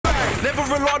Never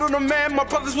relied on a man, my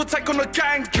brothers would take on a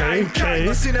gang.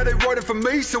 I seen how they riding for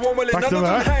me, so I'm willing none of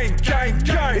them hang.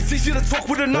 It's easy to talk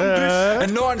with the numbers,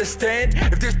 and I understand.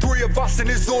 If there's 3 of us and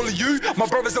it's all of you, my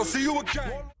brothers, I'll see you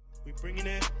again. We bringing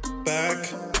it back.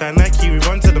 That Nike, we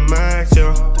run to the max,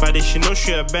 yo. But she know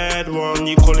she a bad one.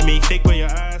 You calling me fake when your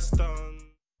ass done.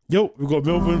 Yo, we got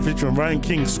Melbourne featuring Ryan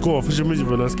King, Score, official music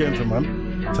video. Let's get into it, man.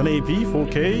 1080p,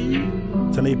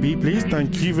 4K, 1080p, please.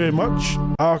 Thank you very much.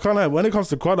 I can't lie, when it comes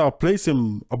to CRUD, I'll place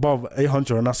him above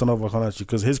 800, and that's another, I can't actually,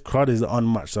 because his CRUD is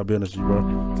unmatched, I'll be honest with you,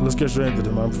 bro. So let's get straight into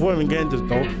this, man. Before I even get into this,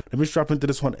 though, let me strap into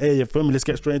this one. Hey, you feel me? Let's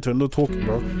get straight into it. No talking,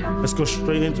 bro. Let's go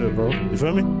straight into it, bro. You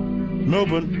feel me?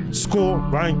 Melbourne, Score,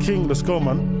 Ryan King. Let's go,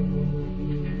 man.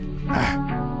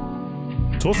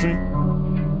 Toss me.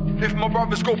 If my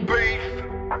brothers got beef,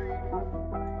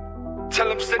 tell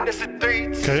them send us a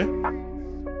date. Okay.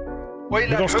 Wait,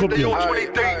 lad, heard they all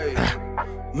 20 days.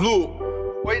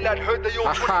 Look. Wait, lad, heard they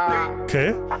all 20 days.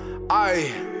 Okay.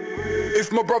 Aye.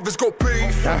 If my brothers got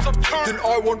beef, then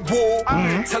I want war.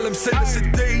 Tell them send us a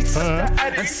date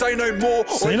and say no more.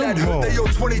 Say no more. They all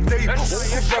 20 deep.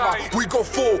 Brother, we got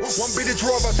 4. 1 be the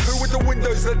driver, 2 with the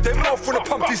windows. Let them off when I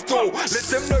pump this door. Let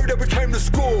them know that we came to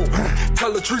score.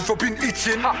 Tell the truth, I've been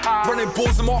itching. Running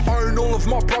balls on my own, all of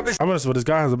my brothers. I'm honest, but this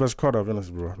guy has the best CRUD, I'll be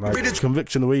honest, bro. Like,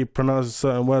 conviction, the way he pronounces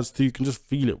certain words too, you can just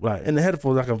feel it. Like, in the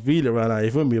headphones, I can feel it right now.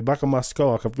 You feel me? Back of my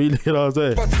skull, I can feel it, you know what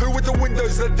I'm saying? But 2 with the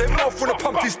windows, let them off when I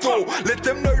pump this door. Let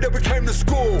them know that we came to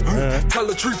score. Tell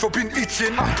the truth, I've been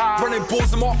itching. Running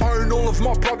balls on my own, all of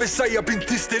my brothers say I've been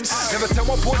distant. Never tell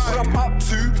my boys what I'm up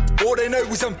to. All they know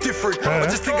is I'm different. I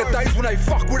just think of days when they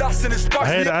fuck with us and it's I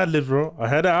heard the ad-libs, bro. I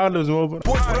heard the ad-libs, Melbourne.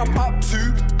 Boys, what I'm up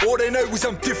to. All they know is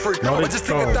I'm different. I just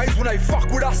think of days when they fuck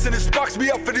with us and it sparks me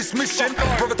up for this mission.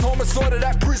 Brother, time aside of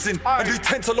that prison and do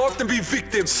 10 to life, then be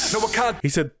victim. No, I can't. He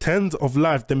said 10 of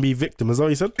life, then be victim. Is that what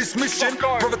he said? This mission,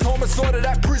 brother, time aside of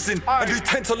that prison and do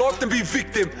 10 to life, then be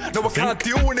victim. No, I can't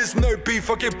deal when there's no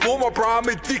beef. I get bored, my bro, I'm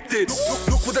addicted.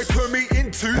 Look what they turn me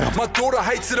into. My daughter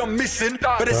hates it, I'm missing.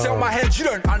 But it's out my hands, you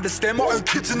don't understand. My own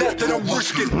kids and that I'm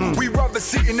risking. We rather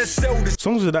sit in the cell.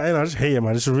 Songs with that in, I just hate it,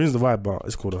 man. It just ruins the vibe, but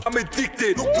it's cool though. I'm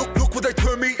addicted. Look what they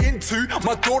turn me into.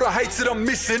 My daughter hates it, I'm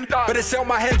missing. But it's out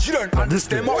my hands, you don't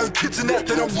understand. My own kids and that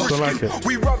I'm risking.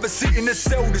 We rather sit in the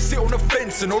cell than sit on the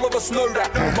fence, and all of us know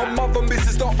that. My mother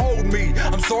misses the old me.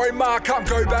 I'm sorry, ma, I can't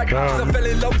go back. Cause I fell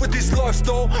in love with this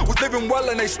lifestyle. Was living well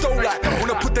and they stole that.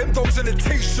 When I put them dogs in a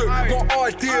t-shirt, my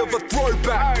idea of a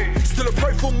throwback. Still I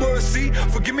pray for mercy.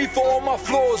 Forgive me for all my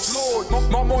flaws, Lord.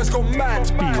 My mind's gone mad.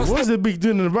 What is the big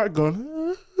doing in the background?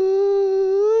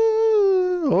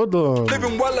 Hold on.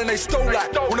 Living well and they stole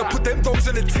that. When I put them dogs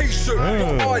in a t-shirt,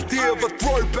 my idea of a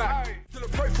throwback. Still I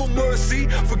pray for mercy.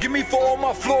 Forgive me for all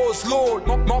my flaws, Lord.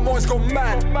 My mind's gone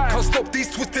mad. Can't stop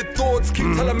these twisted thoughts.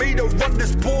 Keep telling me to run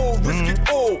this ball, risk it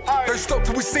all. Don't stop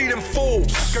till we see them fall.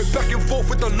 Go back and forth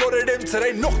with a lot of them till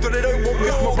they knock till they don't want me.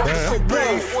 If my brothers got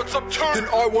beef, then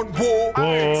I want war.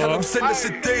 Tell them send us a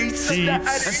date and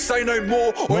say no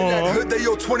more. I heard they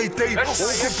all 20 deep.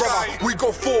 Oh, brother, we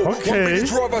got 4. 1 be the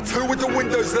driver, 2 with the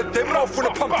windows. Let them off when I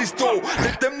pump this door.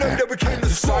 Let them know that we came to the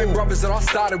same brothers that I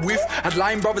started with. Had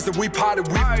lame brothers that we parted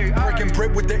with. Breaking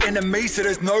bread with the enemy, so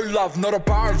there's no love, not a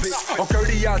bar of it. I'll go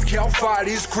to yards, how far it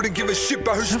is. Couldn't give a shit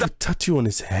about who's a tattoo on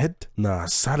his head? Nah,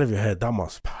 side of your head, that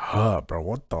must hurt, bro.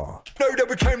 What the? Know that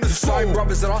we came to the same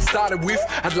brothers that I started with.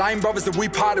 Had lame brothers that we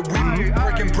parted with.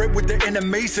 Breaking bread with the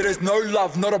enemy, so there's no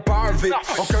love, not a bar of it.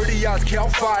 I'll go to yards, how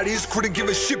far it is. Couldn't give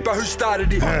a shit about who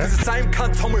started it. Cause the same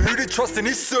cunt told me who to trust in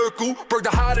his circle. Broke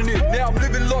the heart in it. Now I'm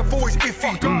living life always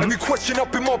iffy. Every question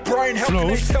up in my brain, how can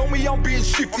they tell me I'm being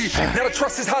shifty? Now the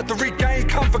trust is hard to regain.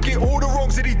 Can't forget all the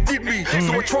wrongs that he did me.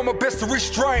 So I try my best to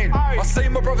restrain. I see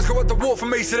my brothers go out to war for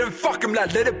me, so then fuck him,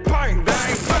 lad, let it bang,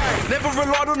 bang, bang. Never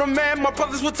relied on a man, my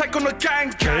brothers would take on a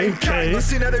gang. I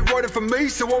seen how they riding for me,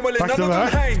 so I'm willing none of them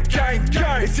hang.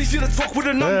 It's easy to talk with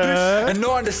the numbers, and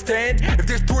I understand. If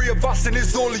there's 3 of us and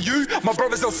it's all of you, my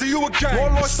brothers, I'll see you again.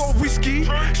 My life's like whiskey,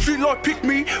 street life pick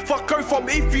me. Fuck off, I'm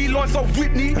iffy, lines like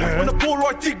Whitney. On the ball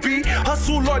like Digby,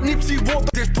 hustle like Nipsey. What?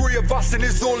 There's 3 of us and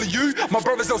it's all of you, my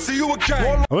brothers, I'll see you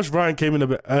again. I wish Ryan came in a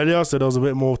bit earlier, so there was a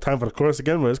bit more time for the chorus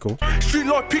again, but it's cool. Street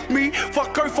life pick me,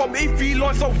 fuck off, I'm iffy,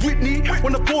 lines like Whitney.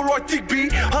 On the ball like Digby,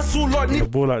 hustle like Nipsey. The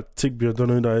ball like Tigby, I don't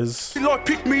know who that is. Street life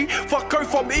pick me, fuck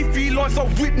off, I'm iffy, lines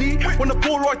like Whitney. On the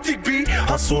ball like Digby,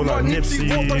 hustle like Nipsey.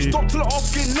 What? Don't stop till I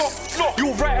get knocked.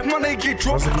 You'll rat if money get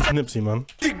dropped. What's Nipsey, man?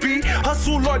 Digby,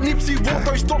 hustle like Nipsey. What?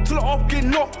 Don't stop till I get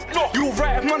knocked. You'll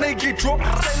rat if money get dropped.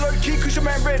 Stay low key cause your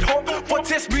man red hot. But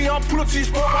test me, I'll pull up to your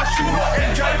spot. I shoot like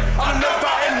MJ. I don't know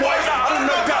about NY. I don't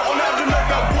know about one. I don't know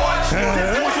about watch.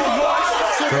 There's always a watch.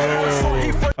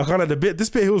 So I kind of the bit. This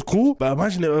bit here was cool, but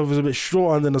imagine it was a bit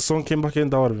short and then the song came back in.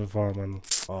 That would have been fire, man.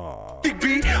 But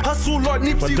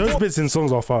those bits in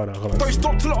songs are fire. Don't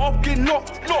stop till I get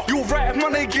knocked. You're right, my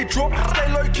name get dropped.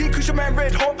 Stay low key, cause your man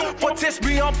red hot. But test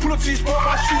me, I'll pull up to your spot.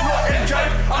 My shoot like MJ.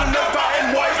 I don't know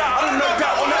about NY. I don't know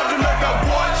about one. I don't know about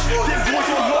watch. Them boys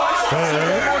are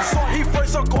lies. He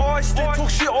throws like ice. They talk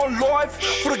shit on live.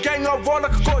 For the gang I ride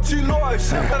like I got 2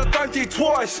 lives. And I don't do it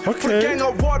twice. For the gang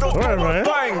I ride, I'll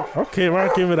bang. Okay,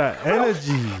 Ryan came with that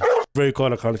energy. Very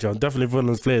cool culture. I'm definitely putting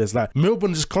on this playlist. Like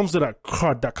Melbourne just comes to that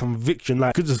crud, that conviction.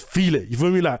 Like you could just feel it. You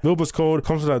feel me? Like Melbourne's cold,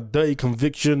 comes to that dirty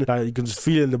conviction. Like you can just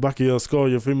feel it in the back of your skull.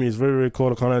 You feel me? It's very, very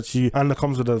cold. I can't lie to you. And it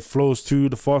comes with the flows too,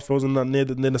 the fast flows and that near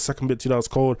the second bit too. That was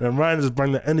cold. And Ryan just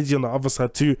bring the energy on the other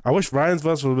side too. I wish Ryan's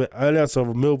verse was a bit earlier, so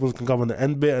Melbourne's can come on the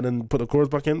end bit and then put the chorus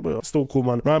back in. But still cool,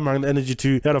 man. Ryan bring the energy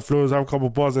too. He had the flows, have a couple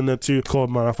bars in there too.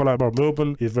 Cold, man. I feel like, bro,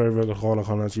 Melbourne, he's very, very cold. I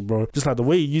can't lie to you, bro. Just like the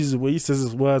way he uses, where he says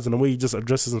his words and the way he just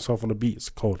addresses himself on the beat, it's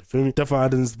cold. You feel me? Definitely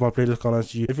adding this to my playlist, can't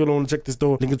answer you. If you don't want to check this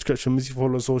though, link in the description, miss you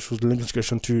follow socials, link in the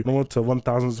description too. No more to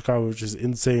 1,000 subscribers, which is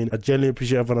insane. I genuinely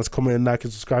appreciate everyone that's commenting,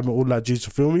 liking, subscribing, all that juice,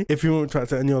 you feel me? If you want to try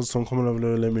to any other song, comment over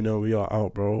below, let me know. We are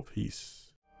out, bro. Peace.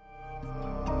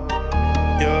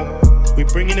 Yeah, we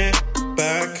bringing it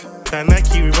back. That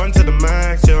Nike, we run to the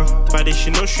max, yeah. By this,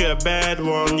 you know she a bad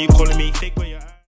one. You calling me fake, but